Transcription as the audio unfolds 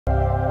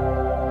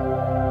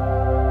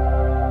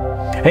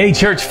Hey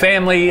church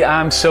family,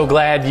 I'm so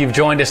glad you've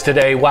joined us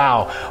today.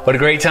 Wow, what a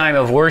great time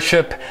of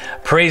worship,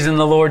 praising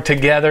the Lord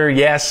together.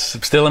 Yes,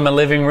 I'm still in my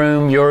living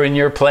room, you're in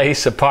your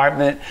place,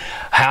 apartment,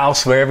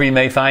 house, wherever you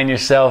may find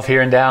yourself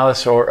here in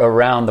Dallas or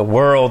around the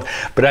world.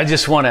 But I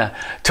just want to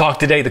talk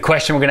today. The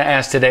question we're going to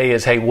ask today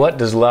is, hey, what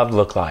does love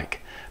look like?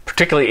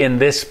 Particularly in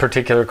this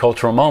particular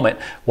cultural moment,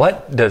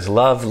 what does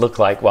love look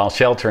like while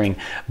sheltering?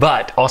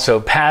 But also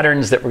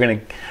patterns that we're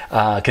going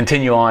to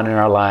continue on in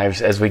our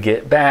lives as we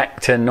get back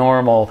to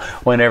normal,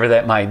 whenever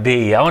that might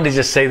be. I want to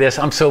just say this.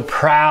 I'm so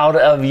proud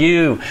of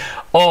you.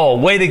 Oh,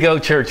 way to go,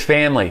 church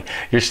family.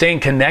 You're staying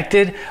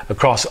connected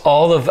across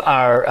all of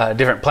our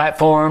different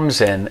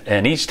platforms,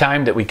 and each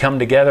time that we come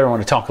together, I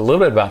want to talk a little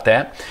bit about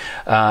that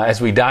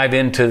as we dive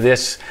into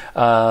this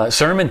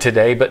sermon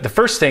today. But the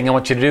first thing I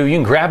want you to do, you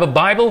can grab a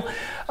Bible,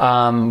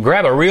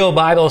 grab a real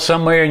Bible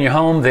somewhere in your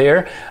home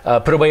there,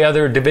 put away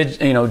other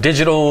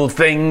digital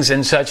things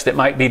and such that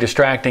might be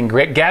distracting.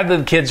 Gather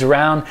the kids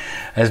around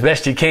as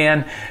best you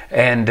can,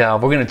 and we're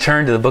going to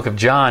turn to the book of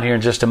John here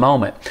in just a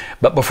moment.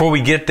 But before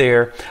we get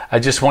there,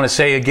 I just want to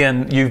say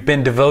again, you've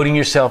been devoting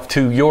yourself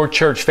to your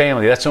church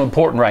family. That's so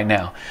important right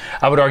now.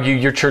 I would argue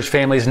your church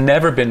family has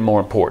never been more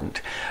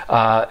important.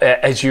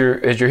 As you're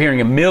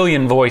hearing a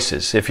million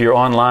voices, if you're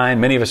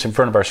online, many of us in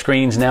front of our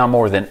screens now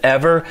more than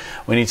ever,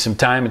 we need some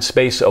time and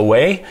space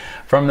away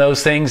from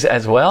those things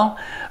as well.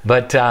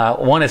 But I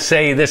want to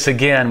say this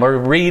again, we're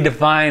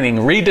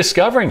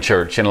rediscovering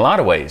church in a lot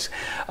of ways.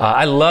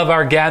 I love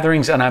our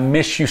gatherings and I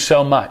miss you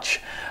so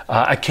much.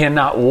 I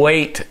cannot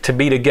wait to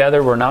be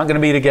together. We're not going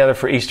to be together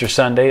for Easter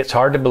Sunday. It's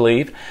hard to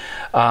believe.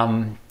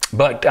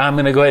 But I'm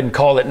going to go ahead and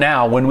call it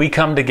now. When we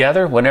come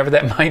together, whenever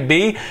that might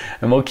be,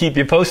 and we'll keep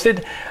you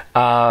posted,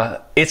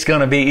 it's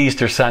going to be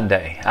Easter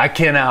Sunday. I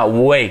cannot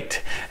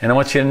wait. And I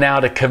want you now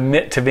to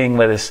commit to being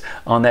with us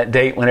on that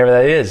date, whenever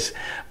that is.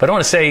 But I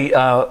want to say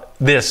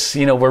this,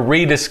 we're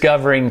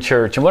rediscovering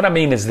church. And what I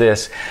mean is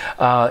this,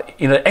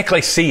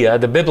 ecclesia,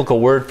 the biblical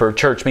word for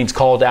church, means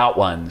called out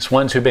ones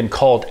who've been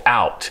called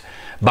out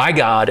by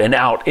God and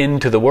out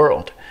into the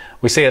world.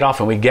 We say it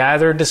often, we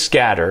gather to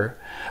scatter.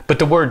 But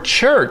the word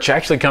church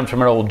actually comes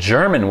from an old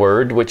German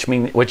word, which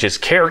is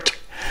Kirche,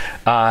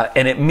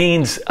 and it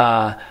means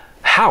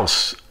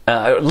house.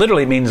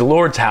 Literally, it means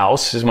Lord's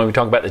house. Is when we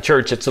talk about the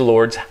church, it's the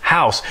Lord's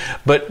house.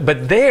 But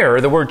there,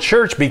 the word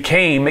church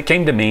came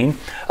to mean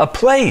a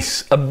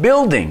place, a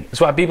building. That's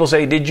why people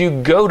say, "Did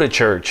you go to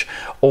church?"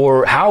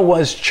 or "How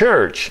was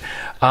church?"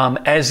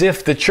 As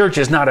if the church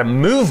is not a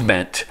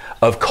movement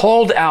of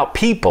called out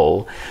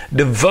people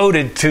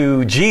devoted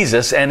to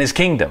Jesus and His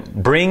kingdom,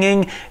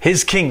 bringing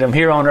His kingdom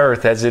here on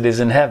earth as it is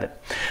in heaven.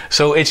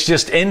 So it's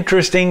just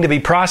interesting to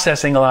be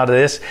processing a lot of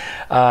this.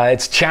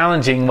 It's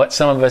challenging what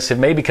some of us have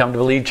maybe come to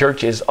believe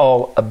church is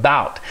all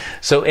about.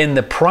 So in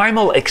the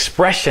primal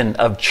expression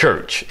of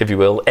church, if you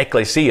will,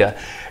 ecclesia,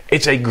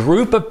 it's a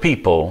group of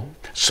people,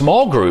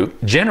 small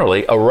group,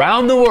 generally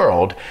around the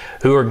world,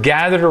 who are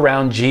gathered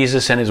around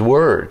Jesus and His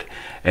Word.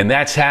 And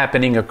that's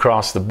happening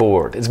across the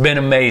board. It's been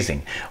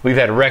amazing. We've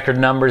had record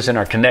numbers in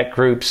our Connect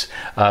groups.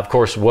 Of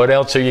course, what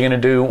else are you going to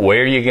do?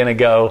 Where are you going to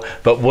go?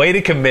 But way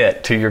to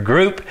commit to your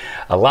group.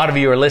 A lot of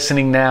you are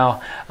listening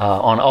now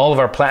on all of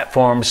our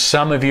platforms.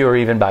 Some of you are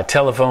even by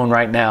telephone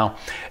right now.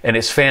 And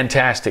it's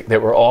fantastic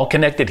that we're all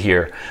connected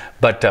here.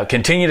 But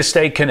continue to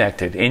stay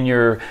connected in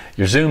your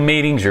Zoom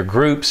meetings, your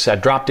groups. I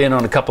dropped in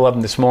on a couple of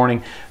them this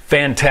morning.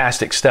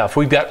 Fantastic stuff.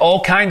 We've got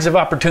all kinds of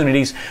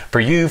opportunities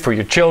for you, for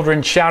your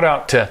children. Shout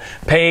out to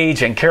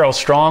Paige and Carol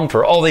Strong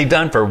for all they've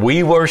done for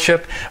We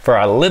Worship, for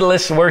our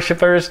littlest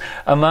worshipers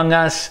among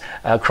us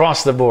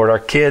across the board, our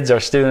kids, our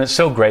students.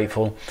 So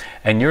grateful.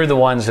 And you're the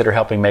ones that are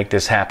helping make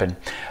this happen.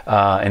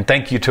 And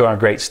thank you to our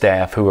great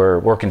staff who are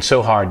working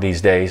so hard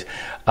these days.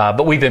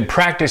 But we've been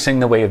practicing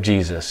the way of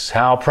Jesus.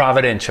 How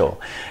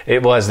providential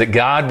it was that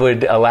God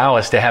would allow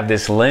us to have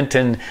this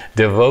Lenten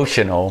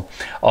devotional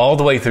all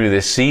the way through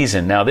this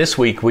season. Now, this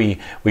week we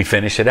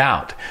finish it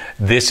out.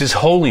 This is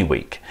Holy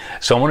Week.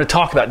 So I want to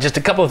talk about just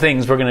a couple of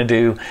things we're going to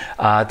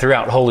do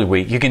throughout Holy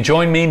Week. You can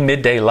join me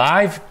midday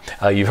live.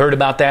 You've heard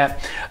about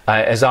that.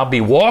 As I'll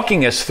be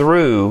walking us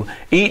through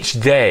each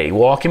day,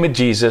 walking with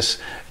Jesus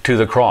to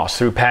the cross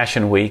through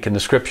Passion Week and the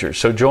Scriptures.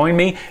 So join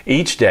me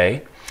each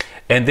day.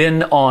 And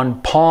then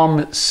on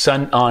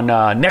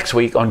next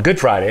week, on Good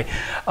Friday,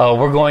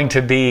 we're going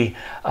to be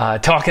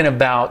talking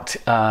about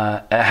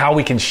how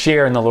we can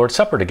share in the Lord's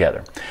Supper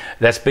together.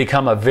 That's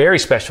become a very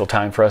special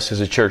time for us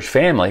as a church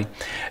family.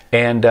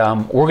 And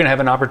we're going to have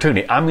an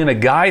opportunity. I'm going to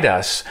guide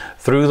us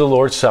through the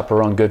Lord's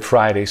Supper on Good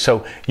Friday.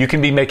 So you can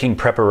be making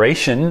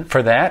preparation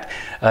for that.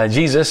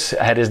 Jesus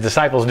had His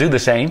disciples do the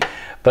same.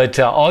 But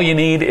all you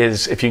need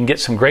is, if you can get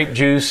some grape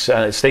juice,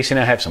 Stacy and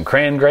I have some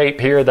cran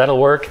grape here, that'll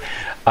work.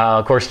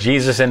 Of course,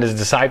 Jesus and His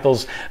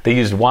disciples, they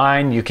used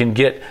wine. You can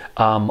get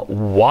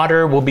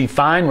water will be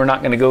fine. We're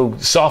not going to go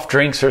soft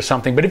drinks or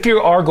something. But if you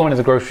are going to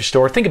the grocery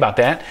store, think about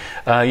that.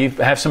 You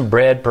have some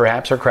bread,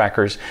 perhaps, or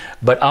crackers.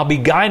 But I'll be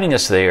guiding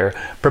us there.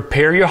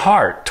 Prepare your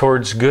heart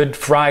towards Good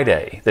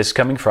Friday, this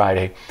coming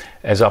Friday,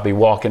 as I'll be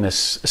walking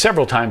us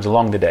several times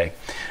along the day,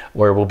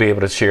 where we'll be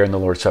able to share in the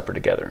Lord's Supper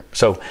together.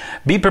 So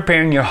be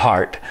preparing your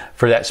heart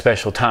for that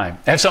special time.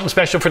 I have something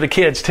special for the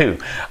kids too.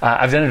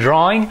 I've done a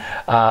drawing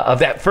of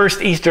that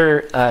first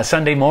Easter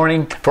Sunday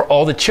morning for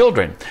all the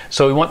children.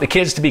 So we want the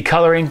kids to be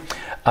coloring,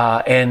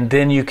 and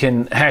then you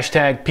can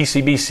hashtag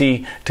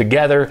PCBC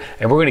together,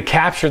 and we're going to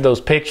capture those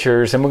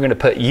pictures, and we're going to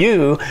put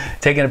you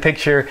taking a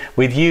picture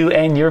with you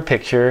and your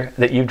picture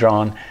that you've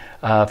drawn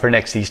for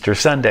next Easter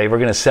Sunday. We're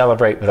going to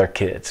celebrate with our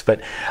kids.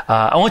 But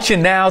I want you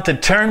now to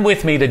turn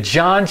with me to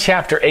John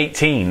chapter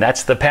 18.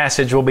 That's the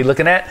passage we'll be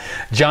looking at,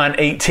 John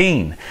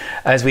 18,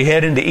 as we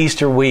head into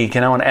Easter week.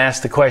 And I want to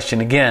ask the question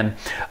again,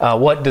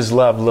 what does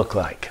love look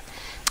like?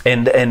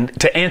 And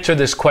to answer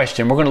this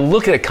question, we're going to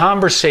look at a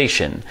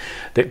conversation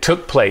that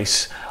took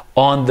place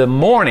on the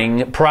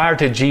morning prior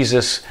to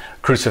Jesus'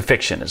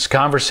 crucifixion. It's a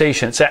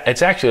conversation,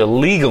 it's actually a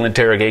legal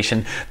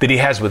interrogation that he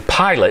has with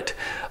Pilate,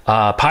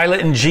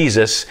 Pilate and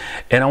Jesus.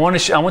 And I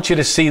want you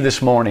to see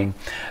this morning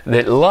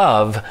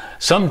that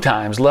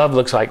sometimes love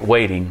looks like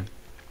waiting.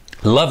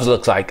 Love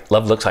looks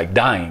like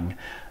dying.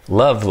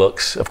 Love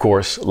looks, of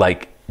course,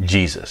 like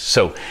Jesus.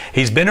 So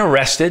he's been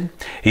arrested.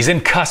 He's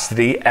in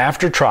custody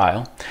after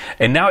trial.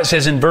 And now it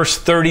says in verse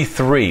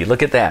 33,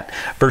 look at that,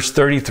 verse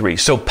 33.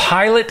 So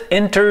Pilate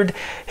entered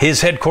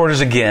his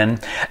headquarters again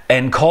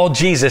and called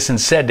Jesus and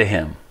said to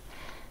him,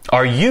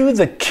 "Are you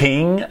the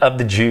king of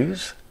the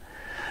Jews?"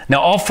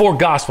 Now, all four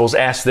Gospels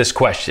ask this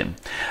question.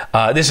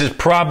 This is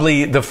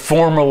probably the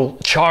formal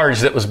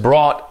charge that was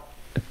brought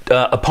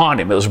upon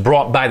him. It was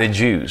brought by the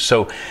Jews.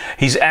 So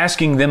he's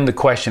asking them the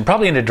question,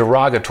 probably in a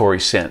derogatory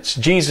sense.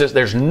 Jesus,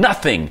 there's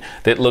nothing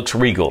that looks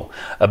regal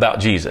about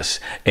Jesus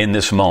in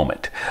this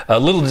moment.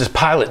 Little does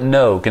Pilate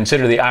know,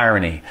 consider the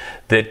irony,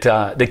 that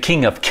the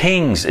King of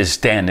Kings is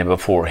standing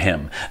before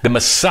him. The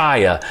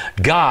Messiah,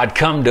 God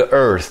come to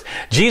earth.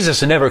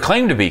 Jesus never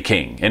claimed to be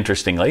king,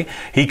 interestingly.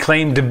 He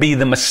claimed to be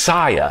the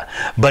Messiah.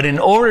 But in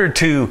order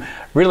to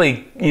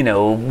really,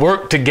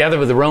 work together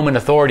with the Roman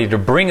authority to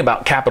bring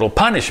about capital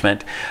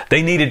punishment,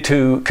 they needed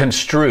to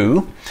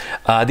construe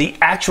the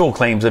actual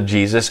claims of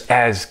Jesus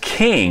as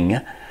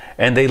king,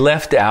 and they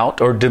left out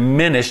or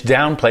diminished,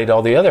 downplayed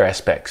all the other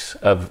aspects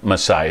of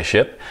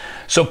messiahship.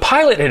 So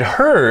Pilate had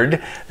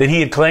heard that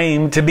he had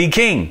claimed to be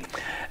king,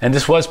 and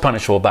this was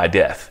punishable by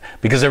death,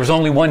 because there was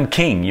only one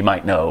king, you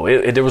might know.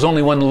 There was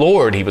only one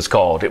Lord, he was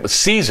called. It was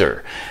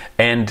Caesar.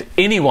 And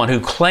anyone who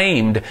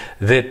claimed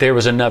that there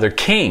was another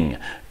king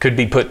could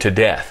be put to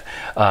death.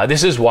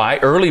 This is why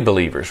early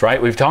believers, right?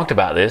 We've talked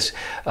about this.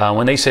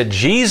 When they said,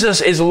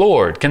 Jesus is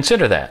Lord,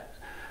 consider that.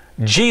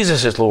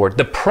 Jesus is Lord.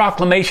 The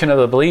proclamation of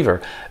the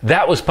believer,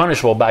 that was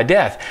punishable by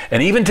death.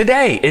 And even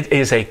today, it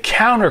is a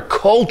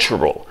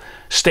countercultural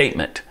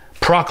statement,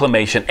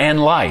 proclamation,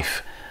 and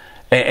life.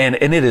 And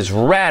it is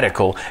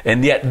radical.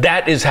 And yet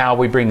that is how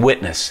we bring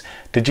witness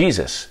to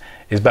Jesus,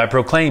 is by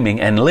proclaiming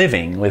and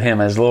living with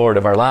him as Lord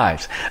of our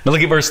lives. Now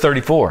look at verse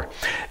 34.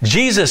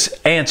 Jesus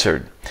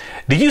answered,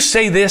 "Do you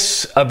say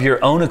this of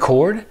your own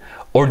accord,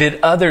 or did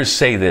others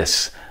say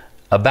this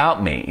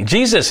about me?"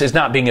 Jesus is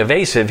not being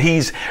evasive.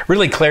 He's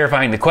really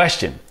clarifying the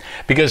question.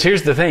 Because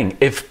here's the thing.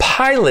 If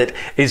Pilate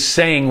is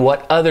saying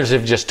what others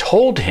have just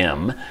told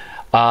him,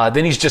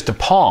 then he's just a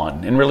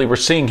pawn. And really, we're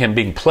seeing him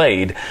being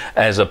played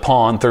as a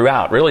pawn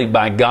throughout, really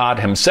by God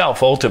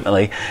himself.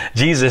 Ultimately,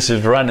 Jesus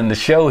is running the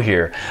show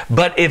here.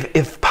 But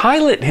if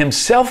Pilate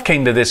himself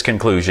came to this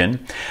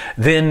conclusion,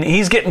 then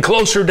he's getting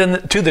closer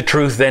to the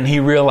truth than he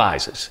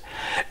realizes.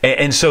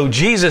 And so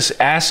Jesus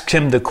asks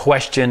him the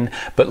question,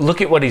 but look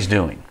at what he's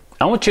doing.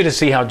 I want you to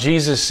see how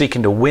Jesus is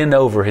seeking to win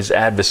over his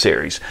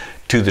adversaries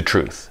to the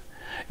truth.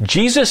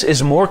 Jesus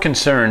is more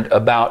concerned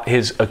about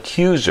his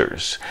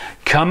accusers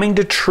coming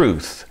to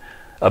truth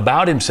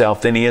about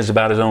himself than he is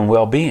about his own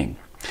well-being.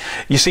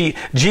 You see,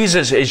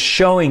 Jesus is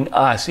showing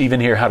us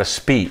even here how to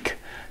speak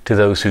to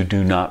those who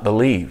do not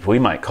believe. We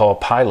might call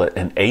Pilate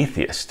an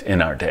atheist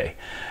in our day.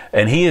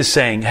 And he is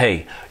saying,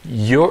 hey,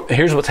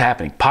 here's what's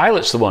happening.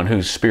 Pilate's the one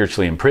who's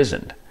spiritually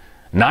imprisoned,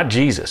 not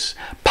Jesus.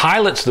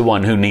 Pilate's the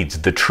one who needs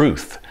the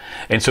truth.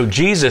 And so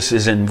Jesus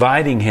is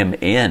inviting him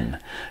in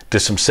to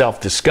some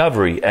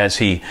self-discovery as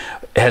he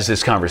has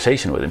this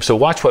conversation with him. So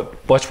watch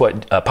what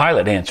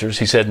Pilate answers.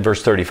 He said in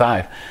verse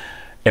 35,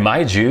 "Am I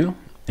a Jew?"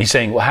 He's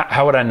saying, well,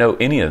 how would I know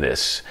any of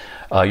this?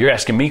 You're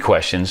asking me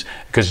questions,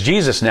 because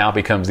Jesus now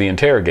becomes the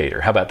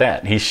interrogator. How about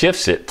that? He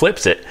shifts it,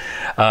 flips it.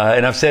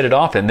 And I've said it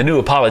often. The new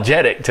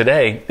apologetic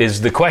today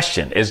is the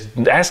question, is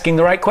asking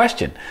the right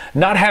question,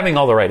 not having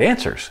all the right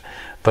answers,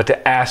 but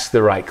to ask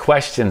the right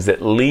questions that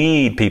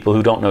lead people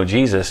who don't know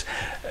Jesus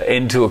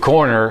into a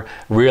corner,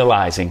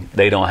 realizing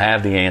they don't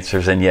have the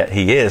answers, and yet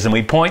he is, and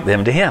we point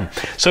them to him.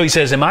 So he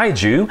says, "Am I a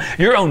Jew?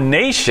 Your own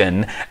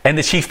nation and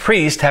the chief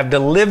priest have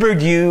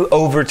delivered you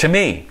over to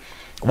me.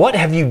 What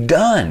have you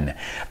done?"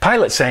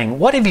 Pilate saying,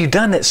 what have you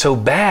done that's so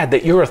bad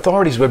that your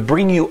authorities would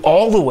bring you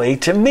all the way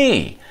to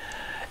me?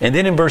 And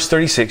then in verse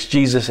 36,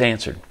 Jesus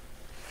answered,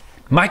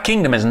 "My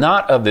kingdom is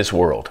not of this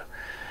world.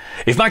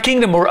 If my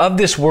kingdom were of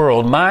this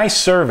world, my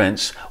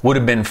servants would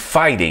have been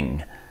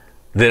fighting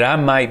that I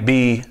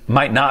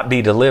might not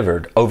be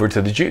delivered over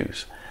to the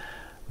Jews.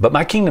 But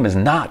my kingdom is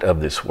not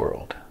of this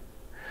world.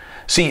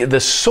 See, the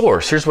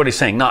source, here's what he's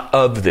saying, not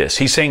of this.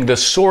 He's saying the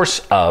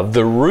source of,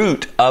 the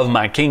root of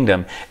my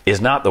kingdom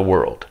is not the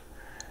world.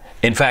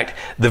 In fact,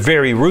 the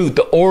very root,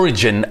 the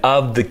origin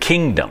of the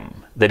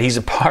kingdom that he's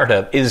a part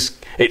of,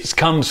 it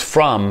comes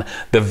from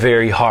the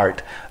very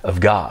heart of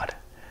God.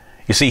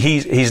 You see,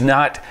 he's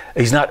not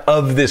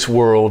of this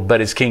world, but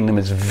his kingdom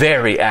is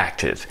very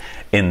active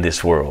in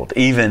this world,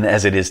 even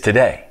as it is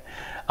today.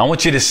 I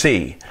want you to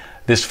see,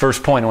 this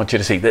first point I want you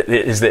to see,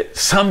 is that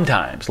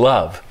sometimes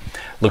love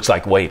looks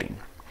like waiting.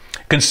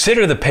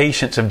 Consider the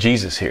patience of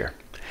Jesus here.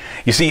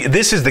 You see,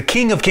 this is the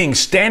King of Kings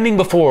standing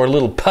before a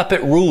little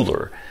puppet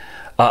ruler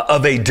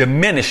of a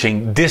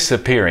diminishing,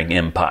 disappearing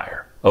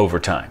empire over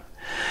time.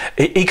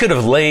 He could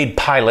have laid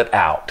Pilate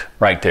out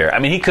right there. I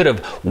mean, he could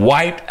have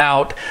wiped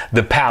out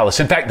the palace.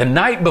 In fact, the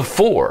night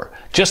before,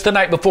 just the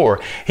night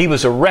before, he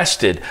was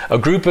arrested. A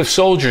group of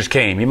soldiers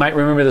came. You might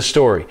remember the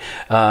story.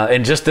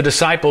 And just the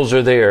disciples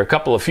are there,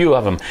 a few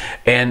of them.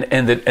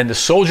 And the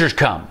soldiers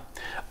come,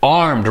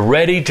 armed,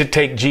 ready to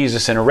take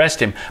Jesus and arrest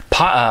him.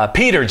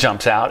 Peter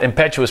jumps out,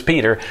 impetuous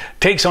Peter,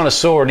 takes on a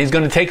sword, and he's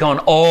going to take on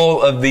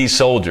all of these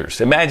soldiers.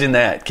 Imagine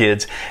that,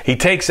 kids. He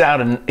takes out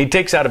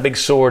a big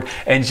sword,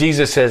 and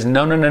Jesus says,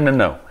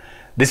 no.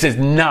 This is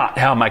not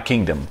how my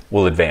kingdom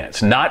will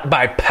advance. Not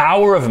by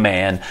power of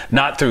man,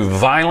 not through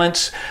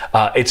violence.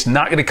 It's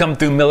not going to come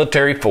through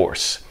military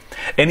force.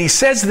 And he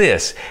says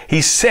this.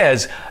 He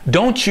says,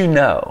 don't you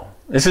know?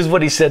 This is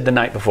what he said the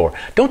night before.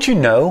 Don't you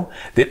know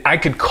that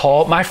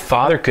my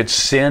Father could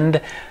send,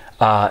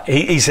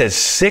 he says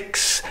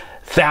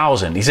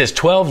 6,000. He says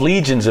 12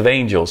 legions of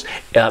angels.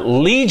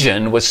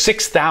 Legion was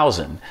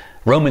 6,000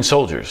 Roman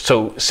soldiers.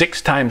 So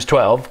 6 times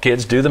 12,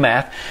 kids, do the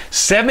math.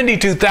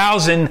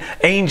 72,000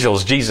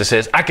 angels, Jesus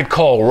says, I could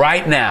call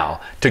right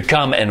now to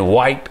come and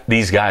wipe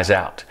these guys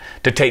out,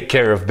 to take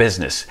care of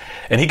business.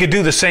 And he could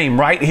do the same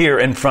right here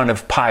in front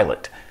of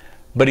Pilate.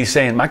 But he's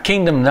saying, my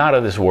kingdom not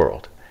of this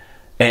world.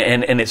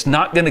 And it's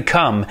not going to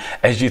come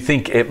as you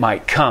think it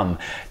might come.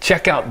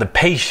 Check out the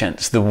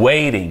patience, the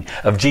waiting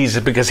of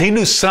Jesus, because he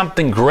knew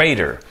something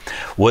greater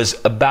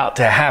was about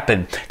to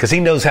happen, because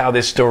he knows how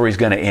this story is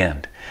going to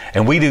end.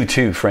 And we do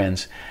too,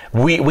 friends.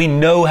 We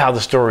know how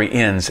the story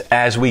ends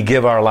as we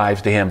give our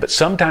lives to him. But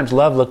sometimes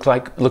love looks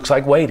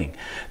like waiting.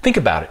 Think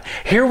about it.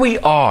 Here we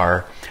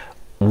are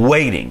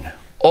waiting.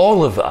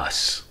 All of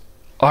us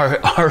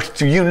are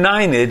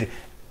united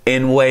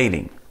in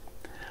waiting.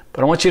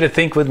 But I want you to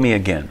think with me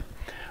again.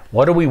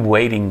 What are we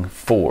waiting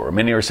for?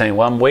 Many are saying,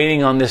 well, I'm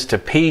waiting on this to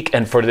peak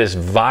and for this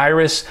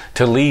virus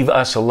to leave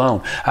us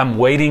alone. I'm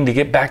waiting to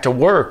get back to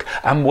work.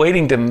 I'm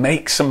waiting to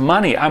make some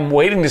money. I'm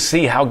waiting to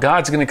see how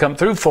God's going to come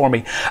through for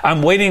me.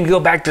 I'm waiting to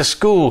go back to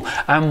school.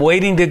 I'm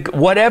waiting to,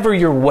 whatever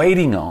you're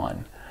waiting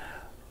on.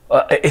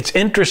 It's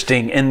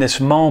interesting in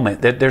this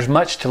moment that there's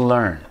much to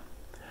learn.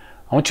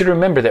 I want you to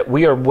remember that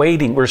we are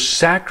waiting. We're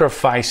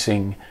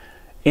sacrificing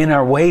in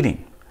our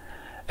waiting.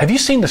 Have you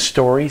seen the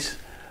stories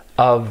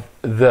of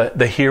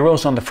the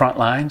heroes on the front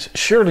lines?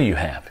 Surely you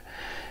have.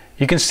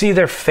 You can see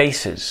their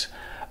faces.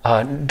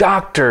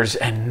 Doctors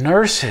and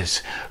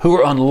nurses who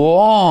are on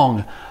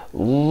long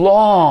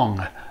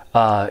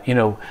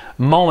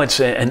moments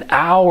and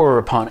hour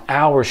upon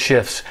hour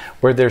shifts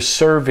where they're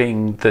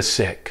serving the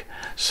sick,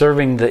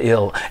 serving the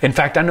ill. In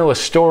fact, I know a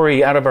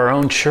story out of our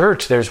own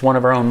church. There's one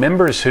of our own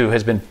members who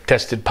has been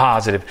tested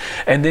positive,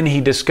 and then he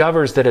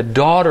discovers that a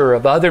daughter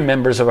of other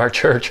members of our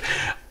church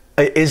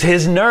is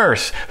his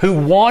nurse who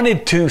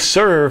wanted to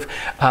serve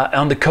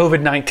on the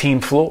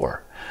COVID-19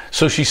 floor.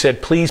 So she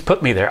said, please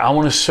put me there. I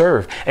want to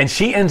serve. And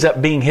she ends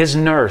up being his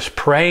nurse,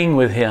 praying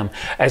with him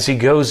as he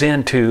goes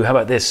into, how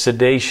about this,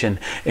 sedation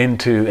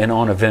into and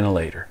on a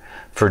ventilator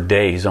for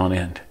days on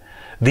end.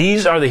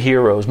 These are the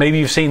heroes. Maybe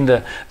you've seen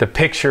the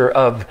picture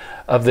of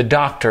the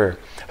doctor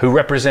who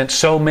represents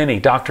so many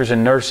doctors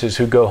and nurses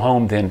who go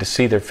home then to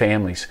see their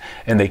families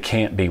and they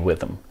can't be with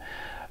them.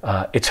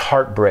 It's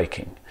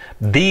heartbreaking.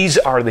 These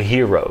are the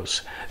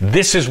heroes.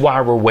 This is why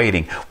we're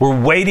waiting. We're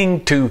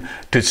waiting to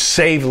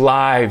save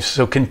lives,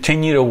 so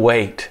continue to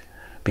wait,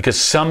 because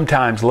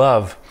sometimes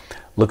love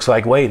looks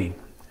like waiting.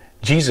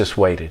 Jesus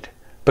waited.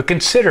 But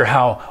consider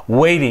how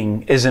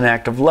waiting is an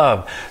act of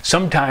love.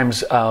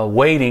 Sometimes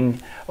waiting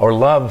or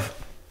love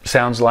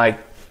sounds like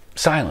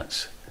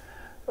silence.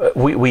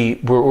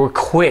 We're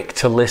quick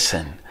to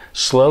listen,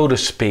 slow to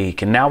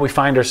speak, and now we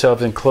find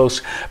ourselves in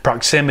close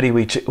proximity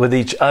with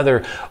each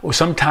other.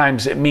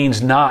 Sometimes it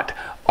means not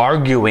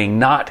arguing,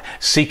 not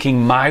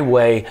seeking my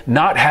way,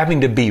 not having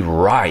to be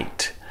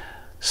right.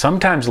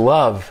 Sometimes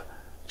love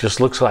just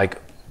looks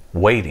like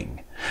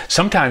waiting.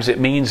 Sometimes it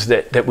means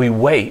that we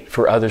wait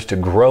for others to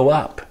grow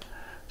up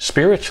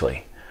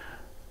spiritually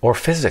or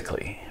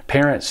physically.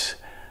 Parents,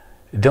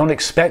 don't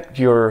expect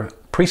your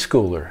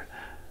preschooler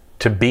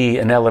to be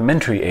an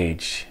elementary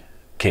age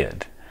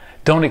kid.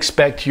 Don't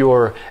expect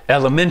your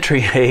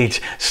elementary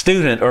age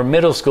student or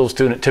middle school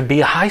student to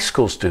be a high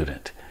school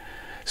student.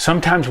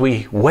 Sometimes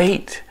we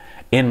wait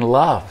in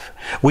love.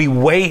 We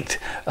wait,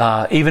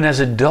 even as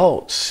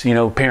adults. You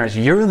know, parents,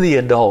 you're the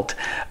adult.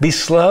 Be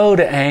slow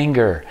to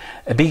anger.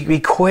 Be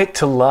quick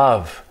to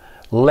love.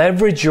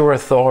 Leverage your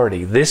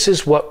authority. This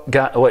is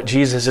what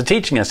Jesus is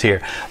teaching us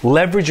here.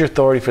 Leverage your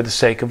authority for the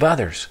sake of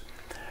others.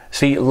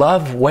 See,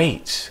 love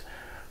waits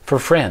for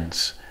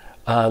friends.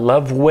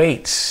 Love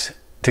waits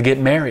to get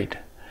married.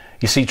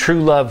 You see,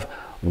 true love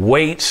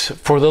waits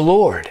for the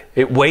Lord.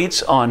 It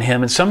waits on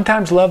Him. And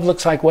sometimes love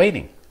looks like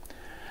waiting.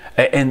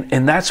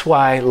 And that's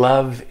why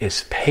love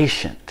is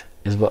patient,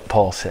 is what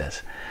Paul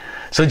says.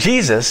 So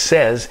Jesus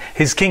says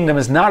His kingdom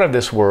is not of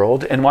this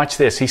world. And watch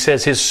this. He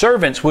says His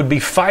servants would be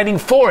fighting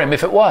for Him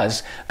if it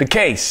was the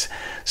case.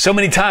 So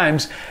many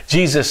times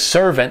Jesus'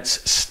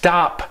 servants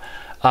stop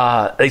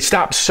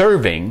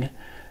serving,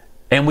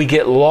 and we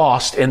get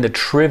lost in the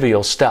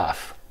trivial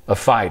stuff of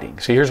fighting.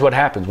 So here's what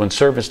happens. When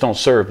servants don't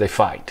serve, they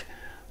fight.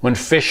 When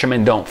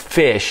fishermen don't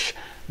fish,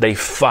 they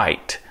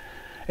fight.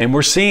 And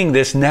we're seeing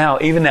this now,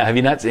 even now. Have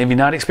you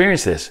not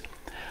experienced this?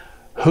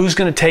 Who's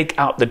going to take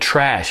out the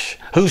trash?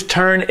 Whose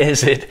turn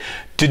is it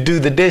to do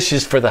the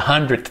dishes for the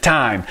 100th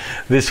time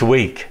this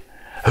week?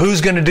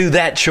 Who's going to do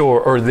that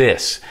chore or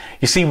this?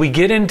 You see, we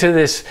get into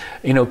this,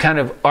 kind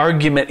of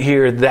argument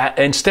here that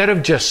instead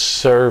of just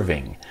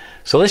serving,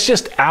 so let's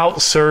just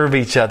outserve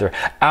each other,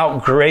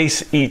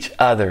 outgrace each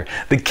other.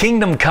 The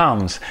kingdom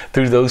comes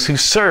through those who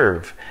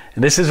serve.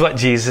 And this is what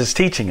Jesus is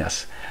teaching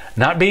us.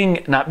 Not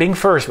being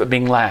first, but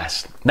being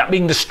last. Not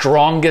being the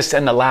strongest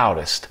and the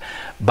loudest,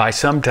 by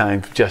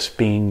sometimes just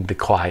being the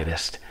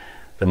quietest,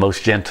 the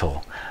most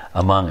gentle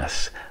among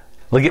us.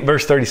 Look at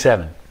verse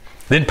 37.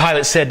 Then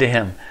Pilate said to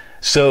him,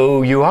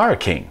 "So you are a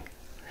king?"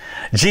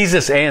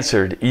 Jesus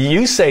answered,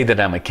 "You say that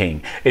I'm a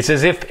king." It's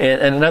as if,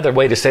 and another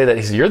way to say that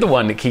is, you're the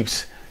one that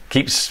keeps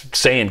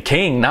saying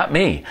king, not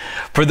me.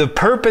 For this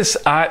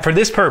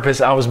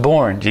purpose I was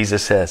born,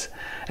 Jesus says.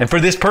 And for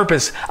this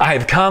purpose I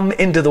have come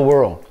into the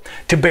world,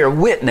 to bear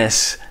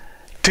witness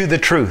to the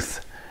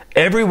truth.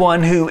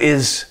 Everyone who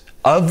is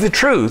of the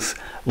truth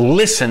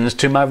listens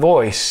to my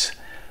voice.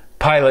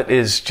 Pilate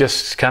is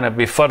just kind of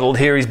befuddled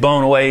here. He's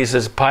blown away. He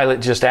says, Pilate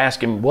just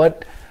asked him,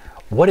 what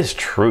is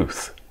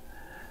truth?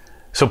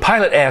 So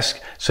Pilate asked,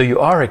 "So you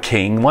are a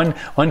king?"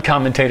 One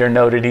commentator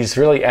noted he's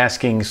really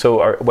asking,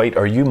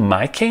 are you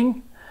my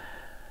king?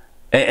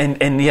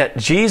 And yet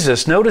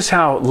Jesus, notice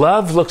how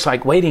love looks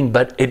like waiting,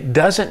 but it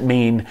doesn't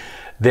mean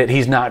that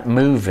He's not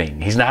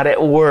moving. He's not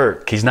at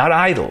work. He's not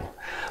idle.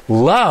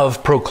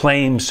 Love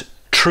proclaims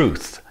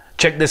truth.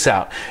 Check this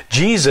out.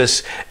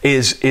 Jesus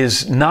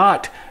is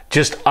not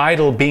just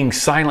idle, being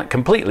silent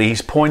completely.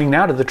 He's pointing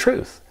now to the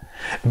truth.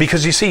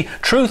 Because you see,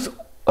 truth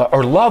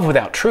or love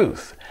without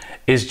truth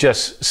is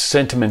just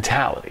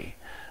sentimentality.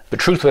 But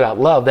truth without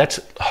love,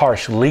 that's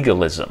harsh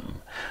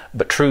legalism.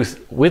 But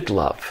truth with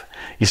love,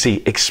 you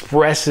see,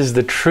 expresses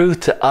the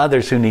truth to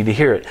others who need to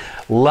hear it.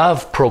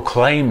 Love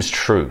proclaims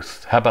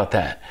truth. How about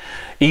that?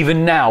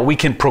 Even now, we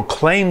can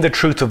proclaim the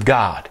truth of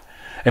God.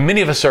 And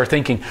many of us are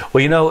thinking,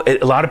 a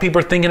lot of people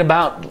are thinking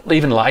about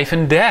even life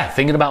and death,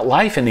 thinking about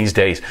life in these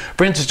days.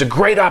 Friends, it's a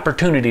great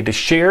opportunity to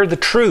share the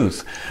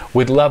truth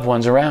with loved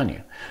ones around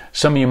you.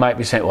 Some of you might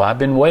be saying, I've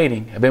been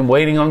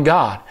waiting on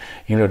God,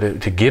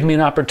 to give me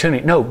an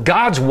opportunity. No,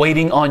 God's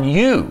waiting on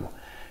you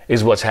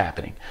is what's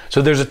happening.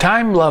 So there's a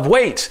time love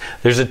waits.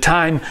 There's a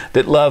time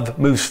that love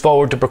moves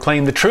forward to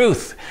proclaim the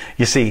truth.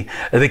 You see,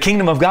 the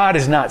kingdom of God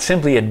is not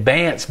simply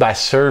advanced by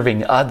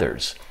serving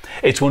others.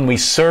 It's when we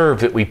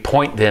serve that we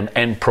point them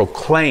and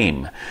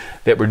proclaim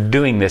that we're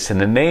doing this in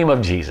the name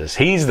of Jesus.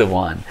 He's the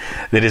one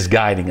that is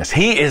guiding us.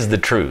 He is the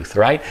truth,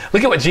 right?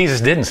 Look at what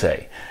Jesus didn't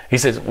say. He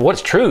says,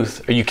 "What's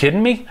truth? Are you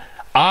kidding me?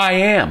 I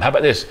am." How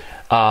about this?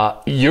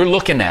 You're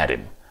looking at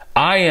Him.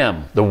 I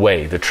am the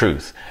way, the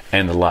truth,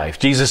 and the life.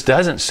 Jesus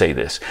doesn't say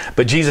this,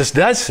 but Jesus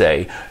does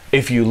say,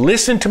 if you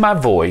listen to my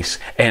voice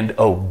and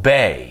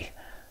obey,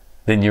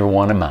 then you're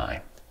one of mine.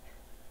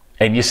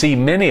 And you see,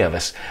 many of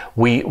us,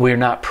 we're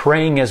not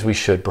praying as we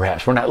should,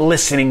 perhaps. We're not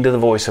listening to the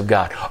voice of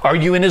God. Are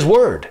you in His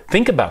Word?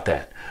 Think about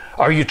that.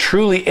 Are you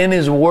truly in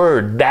His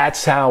Word?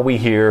 That's how we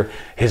hear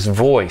His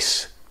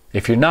voice.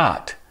 If you're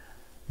not,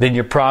 then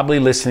you're probably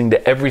listening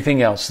to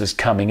everything else that's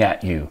coming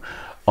at you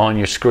on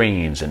your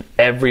screens and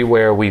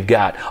everywhere. We've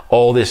got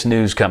all this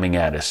news coming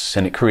at us,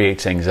 and it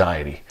creates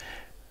anxiety.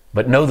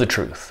 But know the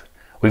truth.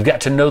 We've got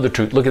to know the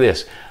truth. Look at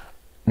this.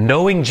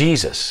 Knowing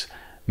Jesus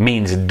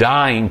means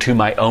dying to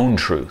my own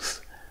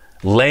truth,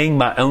 laying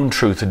my own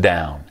truth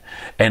down,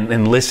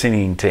 and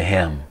listening to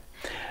Him.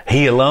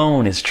 He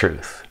alone is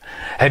truth.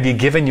 Have you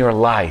given your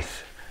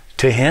life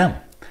to Him?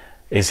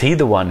 Is He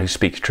the one who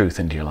speaks truth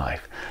into your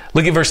life?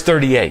 Look at verse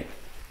 38.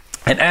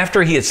 And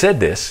after He had said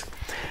this,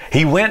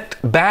 He went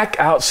back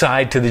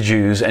outside to the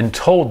Jews and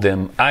told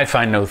them, "I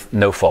find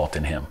no fault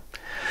in Him."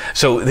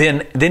 So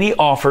then He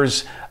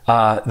offers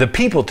the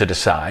people to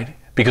decide,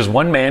 because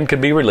one man could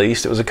be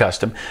released, it was a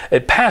custom,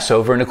 at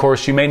Passover. And of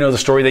course, you may know the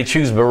story, they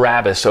choose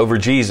Barabbas over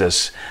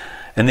Jesus.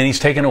 And then He's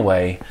taken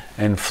away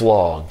and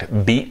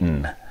flogged,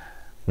 beaten,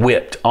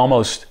 whipped,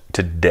 almost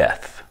to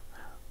death.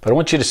 But I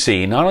want you to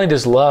see, not only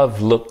does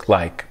love look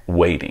like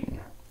waiting,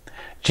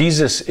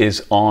 Jesus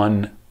is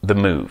on the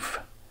move.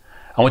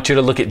 I want you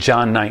to look at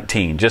John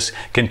 19. Just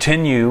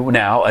continue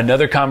now,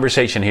 another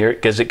conversation here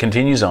because it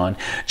continues on.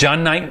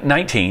 John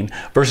 19,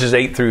 verses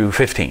 8 through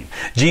 15.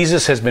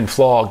 Jesus has been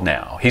flogged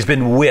now. He's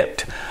been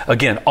whipped,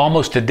 again,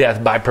 almost to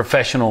death by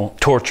professional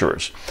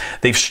torturers.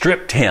 They've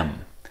stripped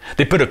him.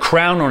 They put a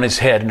crown on his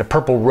head and a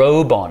purple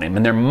robe on him,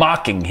 and they're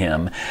mocking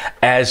him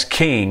as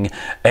king.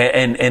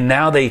 And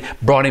now they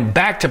brought him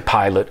back to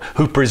Pilate,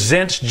 who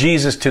presents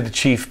Jesus to the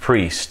chief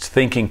priests,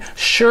 thinking,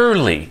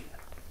 surely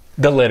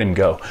they'll let him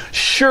go.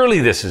 Surely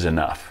this is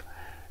enough.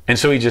 And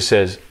so he just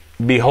says,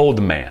 behold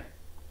the man.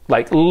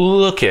 Like,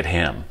 look at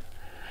him.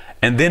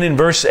 And then in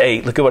verse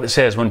 8, look at what it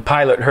says. When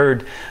Pilate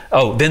heard,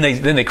 then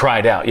they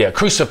cried out,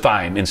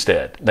 crucify him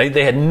instead.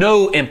 They had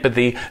no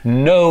empathy,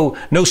 no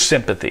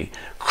sympathy.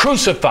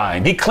 Crucify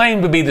him. He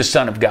claimed to be the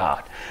Son of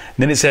God. And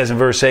then it says in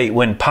verse 8,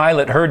 when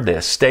Pilate heard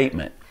this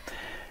statement,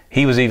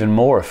 he was even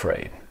more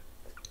afraid.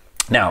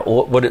 Now,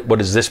 what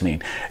does this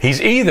mean?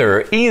 He's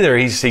either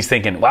he's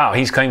thinking, wow,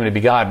 he's claiming to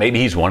be God. Maybe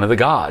he's one of the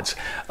gods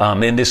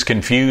in this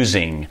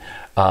confusing,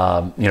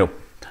 kind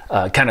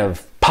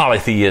of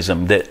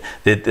polytheism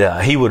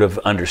that he would have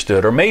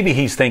understood. Or maybe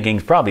he's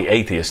thinking, probably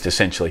atheist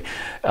essentially,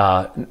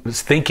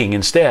 thinking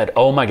instead,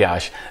 oh my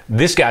gosh,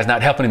 this guy's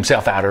not helping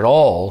himself out at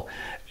all,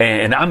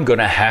 and I'm going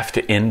to have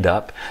to end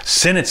up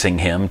sentencing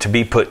him to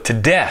be put to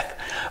death.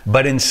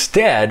 But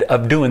instead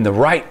of doing the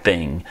right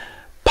thing,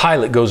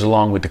 Pilate goes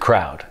along with the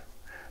crowd,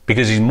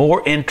 because he's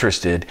more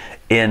interested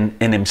in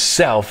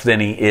himself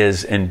than he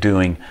is in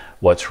doing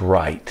what's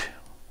right.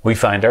 We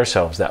find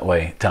ourselves that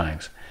way at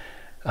times.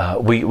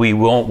 We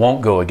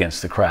won't go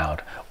against the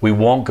crowd. We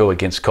won't go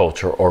against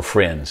culture or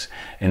friends.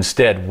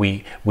 Instead,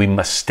 we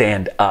must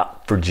stand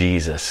up for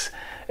Jesus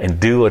and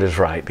do what is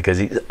right, because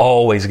he's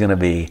always going to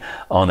be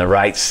on the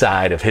right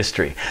side of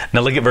history.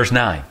 Now look at verse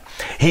 9.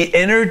 He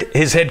entered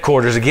his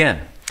headquarters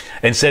again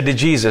and said to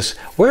Jesus,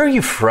 where are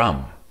you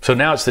from? So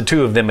now it's the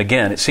two of them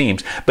again, it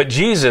seems. But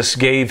Jesus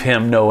gave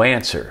him no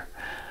answer.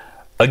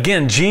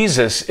 Again,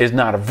 Jesus is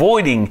not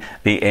avoiding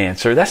the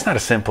answer. That's not a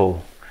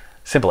simple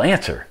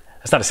answer.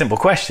 That's not a simple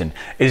question.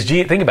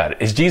 Think about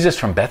it. Is Jesus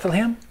from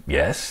Bethlehem?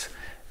 Yes.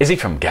 Is he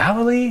from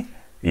Galilee?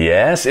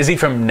 Yes. Is he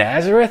from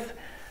Nazareth?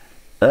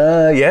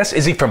 Yes.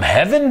 Is he from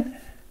heaven?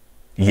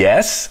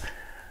 Yes.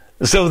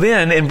 So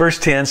then in verse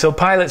 10, so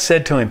Pilate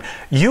said to him,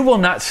 you will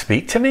not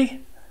speak to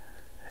me?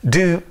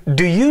 Do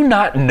you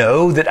not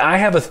know that I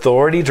have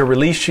authority to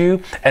release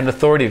you and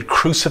authority to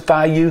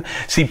crucify you?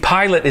 See,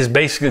 Pilate is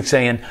basically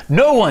saying,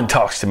 no one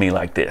talks to me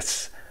like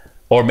this.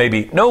 Or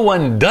maybe no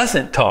one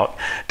doesn't talk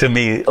to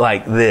me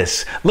like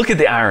this. Look at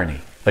the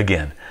irony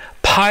again.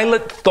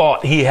 Pilate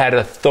thought he had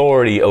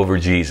authority over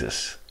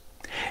Jesus.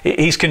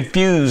 He's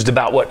confused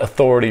about what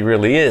authority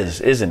really is,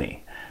 isn't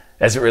he?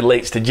 As it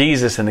relates to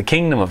Jesus and the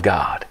kingdom of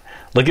God.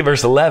 Look at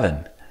verse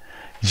 11.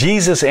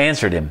 Jesus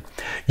answered him,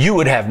 you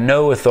would have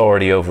no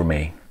authority over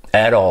me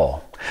at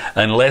all,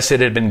 unless it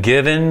had been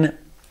given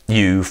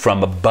you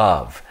from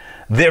above.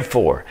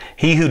 Therefore,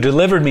 he who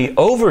delivered me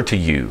over to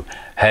you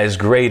has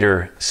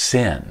greater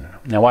sin.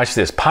 Now watch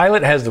this.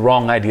 Pilate has the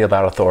wrong idea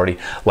about authority,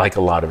 like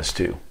a lot of us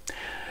do.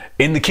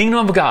 In the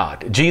kingdom of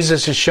God,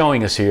 Jesus is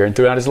showing us here and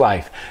throughout his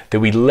life that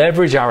we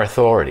leverage our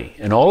authority.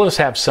 And all of us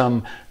have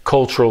some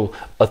cultural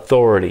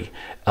authority.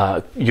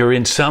 You're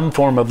in some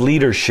form of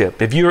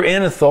leadership. If you're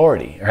in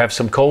authority or have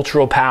some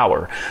cultural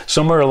power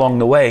somewhere along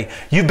the way,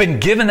 you've been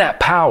given that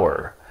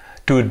power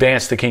to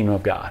advance the kingdom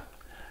of God.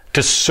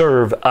 To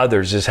serve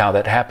others is how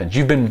that happens.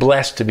 You've been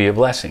blessed to be a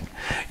blessing.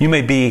 You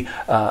may be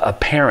a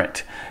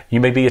parent. You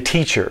may be a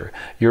teacher.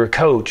 You're a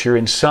coach. You're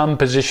in some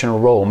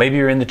positional role. Maybe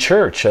you're in the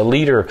church, a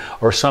leader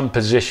or some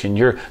position.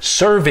 You're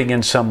serving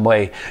in some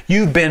way.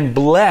 You've been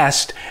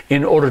blessed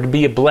in order to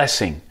be a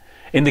blessing.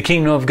 In the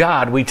kingdom of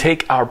God, we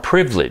take our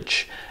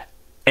privilege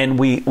and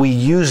we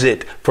use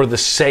it for the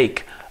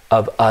sake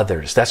of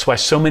others. That's why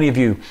so many of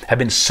you have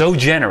been so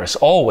generous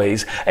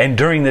always, and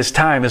during this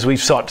time as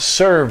we've sought to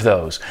serve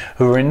those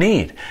who are in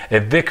need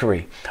at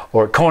Vickery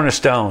or at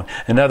Cornerstone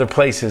and other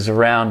places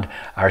around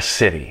our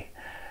city.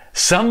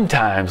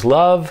 Sometimes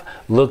love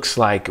looks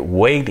like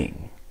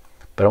waiting,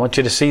 but I want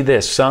you to see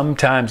this.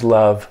 Sometimes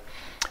love,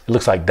 it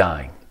looks like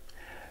dying,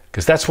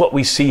 because that's what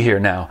we see here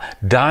now.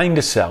 Dying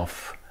to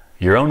self,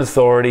 your own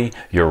authority,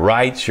 your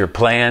rights, your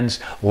plans.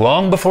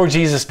 Long before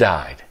Jesus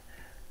died,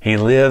 he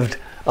lived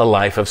a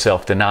life of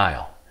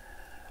self-denial.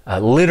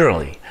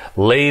 Literally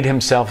laid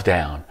himself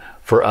down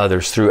for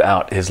others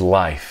throughout his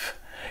life.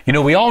 You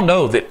know, we all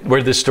know that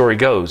where this story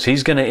goes,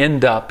 he's going to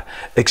end up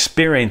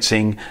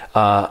experiencing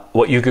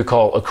what you could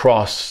call a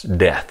cross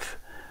death.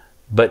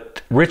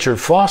 But Richard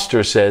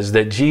Foster says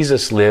that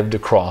Jesus lived a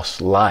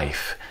cross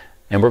life,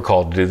 and we're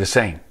called to do the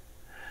same.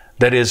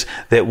 That is,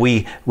 that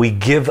we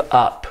give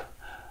up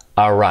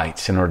our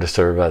rights in order to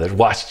serve others.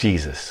 Watch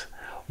Jesus.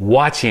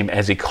 Watch him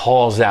as he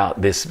calls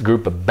out this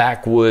group of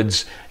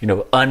backwoods,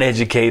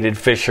 uneducated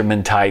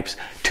fishermen types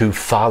to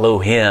follow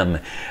him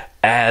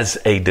as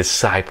a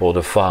disciple,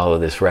 to follow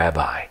this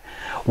rabbi.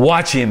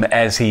 Watch him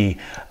as he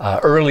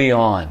early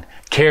on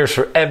cares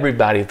for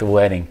everybody at the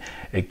wedding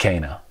at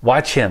Cana.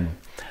 Watch him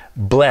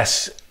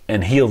bless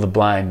and heal the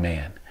blind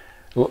man.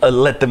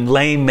 Let the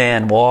lame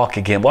man walk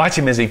again. Watch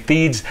him as he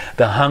feeds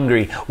the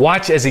hungry.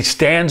 Watch as he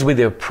stands with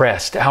the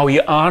oppressed, how he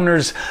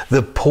honors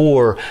the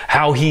poor,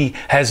 how he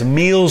has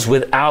meals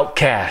with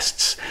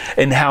outcasts,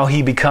 and how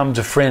he becomes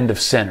a friend of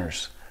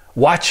sinners.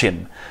 Watch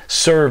him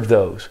serve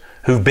those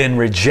who've been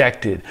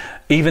rejected,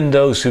 even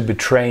those who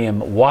betray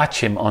him.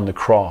 Watch him on the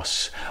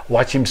cross.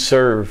 Watch him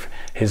serve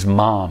his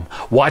mom.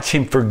 Watch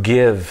him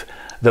forgive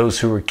those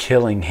who are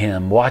killing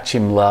him. Watch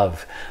him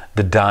love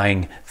the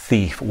dying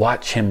thief.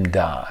 Watch him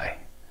die.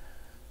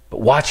 But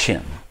watch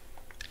him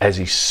as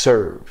he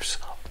serves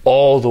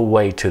all the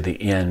way to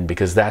the end,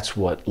 because that's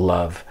what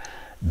love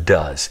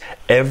does.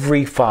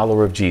 Every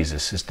follower of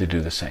Jesus is to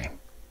do the same.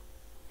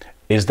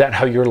 Is that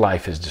how your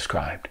life is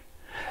described?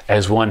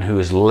 As one who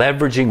is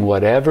leveraging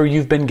whatever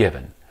you've been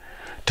given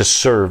to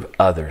serve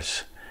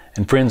others.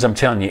 And friends, I'm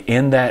telling you,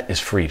 in that is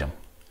freedom.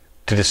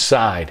 To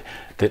decide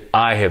that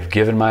I have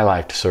given my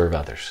life to serve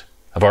others.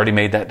 I've already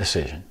made that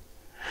decision.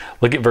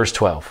 Look at verse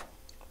 12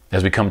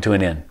 as we come to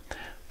an end.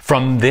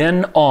 From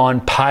then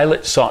on,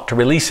 Pilate sought to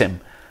release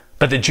him.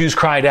 But the Jews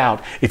cried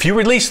out, "If you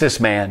release this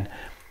man,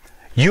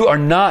 you are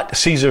not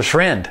Caesar's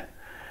friend.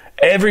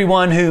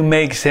 Everyone who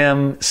makes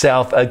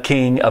himself a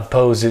king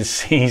opposes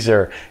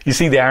Caesar." You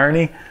see the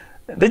irony?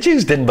 The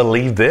Jews didn't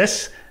believe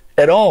this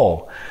at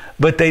all.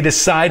 But they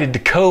decided to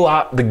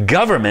co-opt the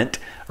government,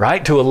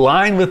 right, to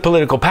align with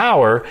political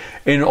power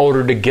in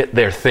order to get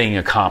their thing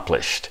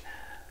accomplished.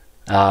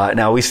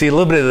 Now, we see a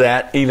little bit of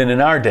that even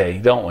in our day,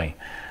 don't we?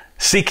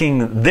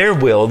 Seeking their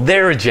will,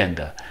 their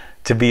agenda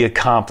to be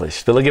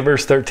accomplished. But look at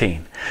verse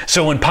 13.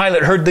 So when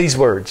Pilate heard these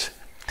words,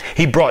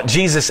 he brought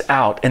Jesus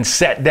out and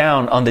sat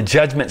down on the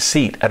judgment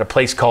seat at a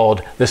place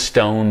called the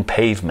Stone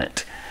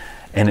Pavement,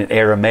 and in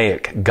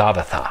Aramaic,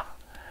 Gabbatha.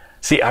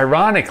 See,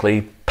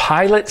 ironically,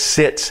 Pilate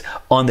sits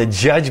on the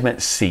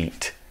judgment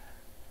seat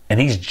and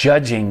he's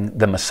judging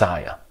the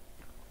Messiah.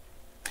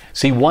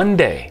 See, one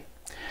day,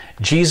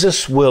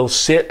 Jesus will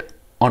sit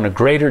on a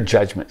greater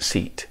judgment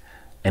seat,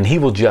 and he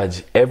will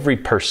judge every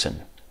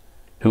person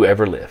who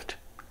ever lived.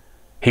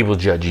 He will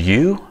judge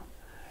you,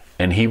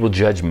 and he will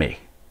judge me.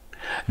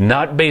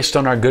 Not based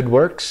on our good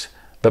works,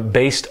 but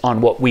based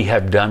on what we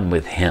have done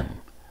with him.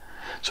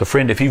 So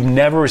friend, if you've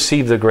never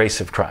received the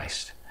grace of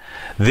Christ,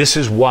 this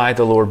is why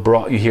the Lord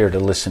brought you here to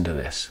listen to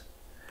this.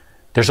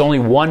 There's only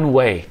one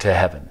way to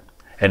heaven,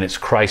 and it's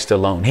Christ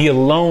alone. He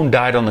alone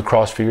died on the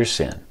cross for your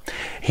sin.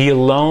 He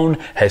alone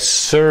has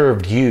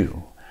served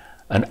you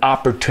an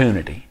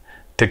opportunity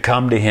to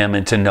come to him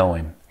and to know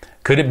him.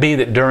 Could it be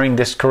that during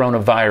this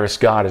coronavirus,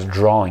 God is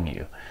drawing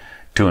you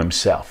to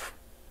himself?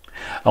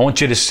 I want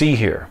you to see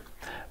here,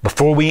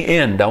 before we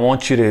end, I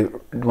want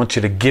you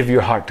to give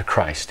your heart to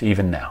Christ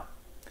even now.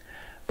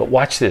 But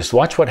watch this.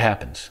 Watch what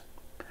happens.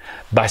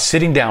 By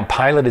sitting down,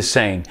 Pilate is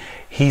saying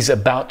he's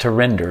about to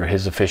render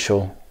his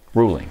official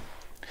ruling.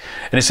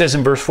 And it says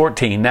in verse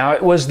 14, now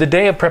it was the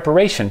day of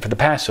preparation for the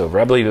Passover.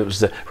 I believe it was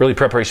the really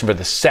preparation for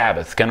the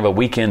Sabbath, kind of a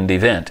weekend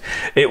event.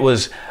 It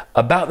was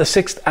about the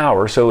 6th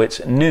hour, so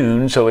it's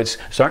noon, so it's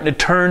starting to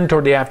turn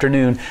toward the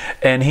afternoon.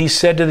 And he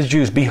said to the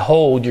Jews,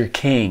 "Behold your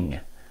king."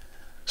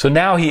 So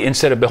now he,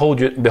 instead of behold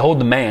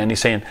the man,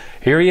 he's saying,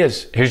 here he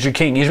is, here's your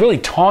king. He's really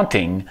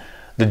taunting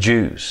the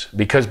Jews,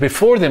 because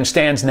before them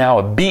stands now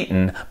a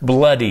beaten,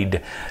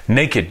 bloodied,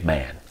 naked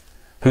man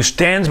who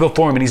stands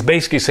before him, and he's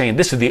basically saying,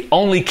 this is the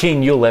only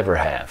king you'll ever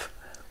have.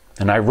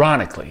 And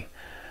ironically,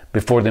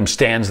 before them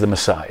stands the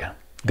Messiah,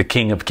 the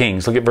King of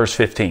Kings. Look at verse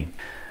 15.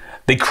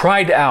 They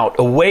cried out,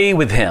 "Away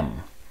with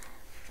him!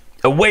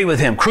 Away with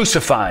him!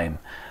 Crucify him!"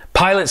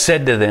 Pilate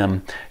said to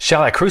them,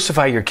 "Shall I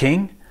crucify your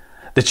king?"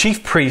 The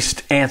chief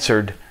priest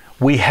answered,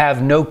 "We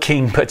have no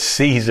king but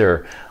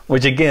Caesar,"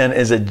 which again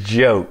is a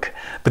joke.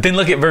 But then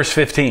look at verse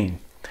 15.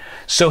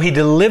 So he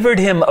delivered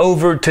him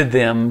over to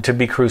them to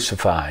be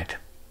crucified.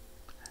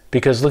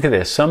 Because look at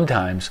this,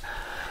 sometimes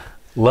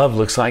love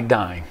looks like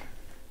dying.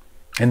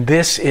 And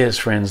this is,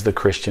 friends, the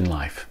Christian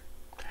life.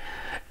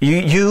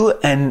 You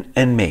and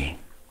me,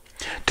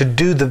 to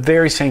do the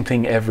very same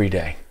thing every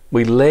day.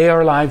 We lay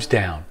our lives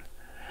down.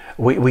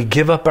 We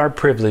give up our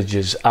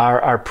privileges,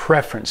 our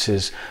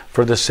preferences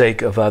for the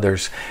sake of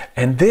others.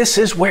 And this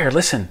is where,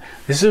 listen,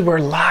 this is where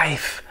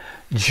life,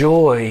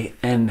 joy,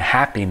 and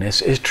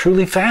happiness is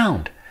truly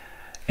found,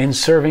 in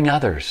serving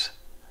others.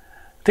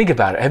 Think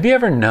about it. Have you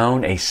ever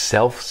known a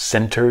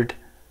self-centered,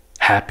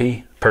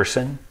 happy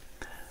person?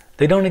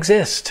 They don't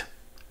exist.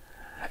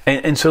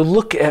 And so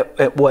look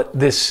at what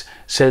this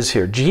says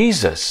here.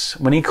 Jesus,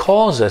 when he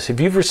calls us, if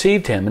you've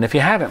received him, and if you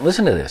haven't,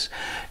 listen to this.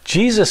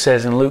 Jesus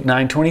says in Luke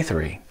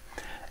 9:23,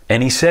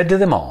 and he said to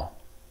them all,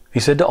 he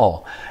said to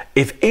all,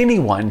 "If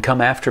anyone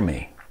come after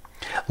me,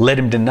 let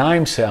him deny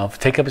himself,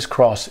 take up his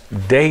cross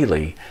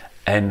daily,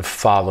 and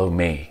follow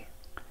me."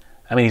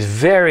 I mean, he's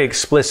very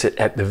explicit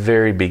at the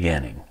very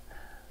beginning.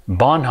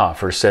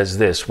 Bonhoeffer says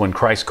this, when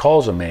Christ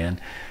calls a man,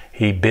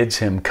 he bids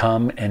him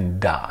come and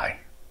die.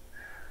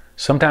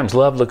 Sometimes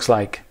love looks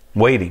like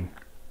waiting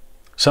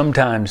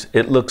Sometimes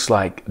it looks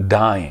like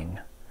dying.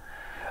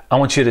 I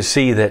want you to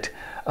see that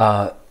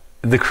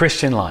the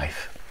Christian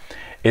life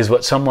is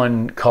what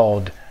someone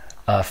called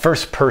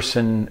first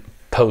person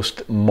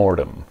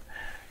post-mortem.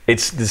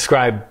 It's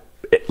described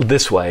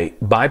this way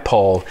by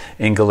Paul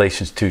in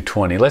Galatians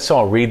 2:20. Let's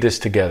all read this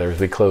together as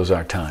we close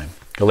our time.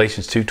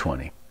 Galatians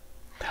 2:20.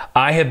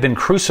 I have been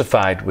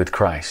crucified with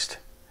Christ.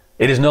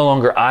 It is no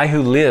longer I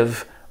who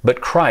live,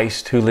 but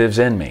Christ who lives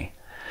in me.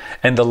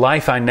 And the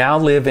life I now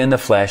live in the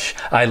flesh,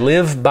 I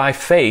live by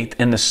faith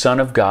in the Son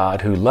of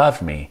God who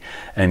loved me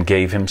and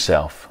gave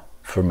himself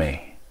for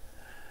me.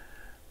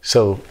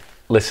 So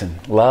listen,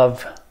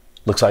 love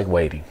looks like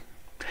waiting.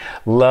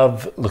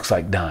 Love looks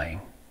like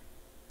dying.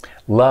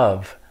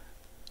 Love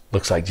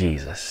looks like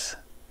Jesus.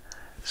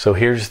 So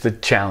here's the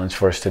challenge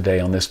for us today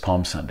on this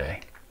Palm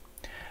Sunday.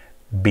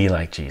 Be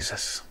like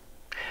Jesus.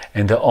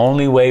 And the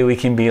only way we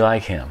can be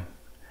like him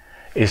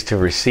is to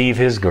receive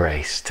his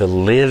grace, to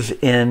live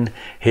in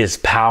his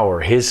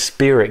power, his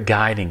Spirit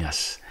guiding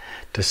us,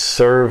 to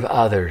serve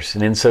others.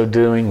 And in so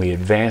doing, we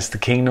advance the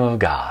kingdom of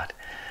God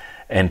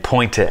and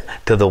point it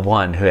to the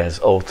one who has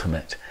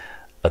ultimate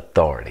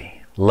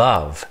authority.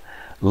 Love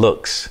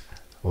looks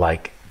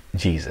like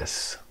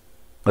Jesus.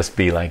 Let's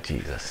be like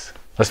Jesus.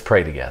 Let's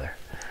pray together.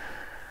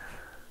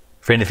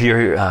 Friend, if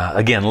you're,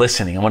 again,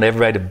 listening, I want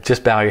everybody to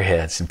just bow your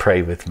heads and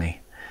pray with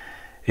me.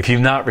 If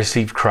you've not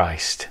received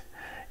Christ,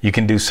 you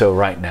can do so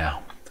right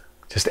now.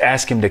 Just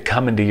ask him to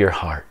come into your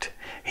heart.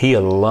 He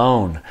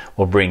alone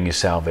will bring you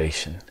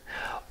salvation.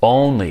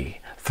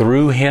 Only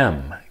through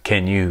him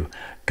can you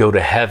go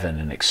to heaven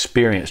and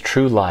experience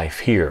true life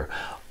here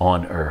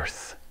on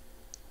earth.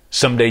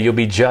 Someday you'll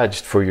be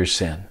judged for your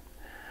sin.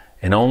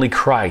 And only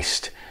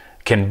Christ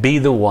can be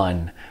the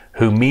one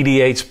who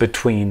mediates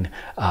between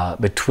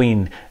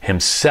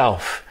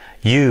himself,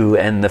 you,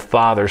 and the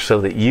Father, so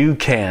that you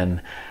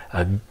can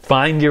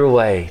find your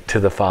way to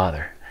the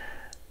Father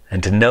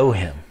and to know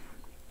him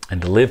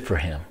and to live for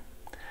him.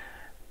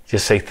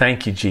 Just say,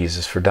 thank you,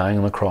 Jesus, for dying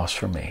on the cross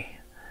for me.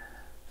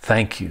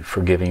 Thank you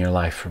for giving your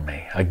life for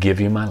me. I give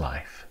you my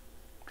life.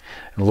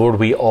 And Lord,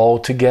 we all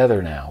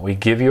together now, we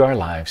give you our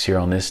lives here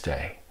on this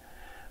day.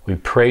 We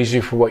praise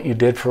you for what you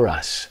did for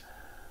us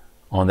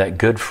on that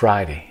Good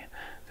Friday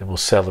that we'll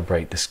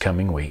celebrate this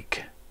coming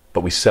week.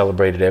 But we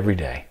celebrate it every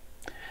day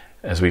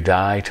as we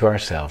die to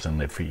ourselves and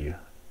live for you.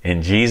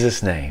 In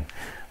Jesus' name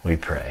we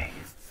pray.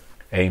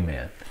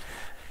 Amen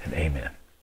and amen.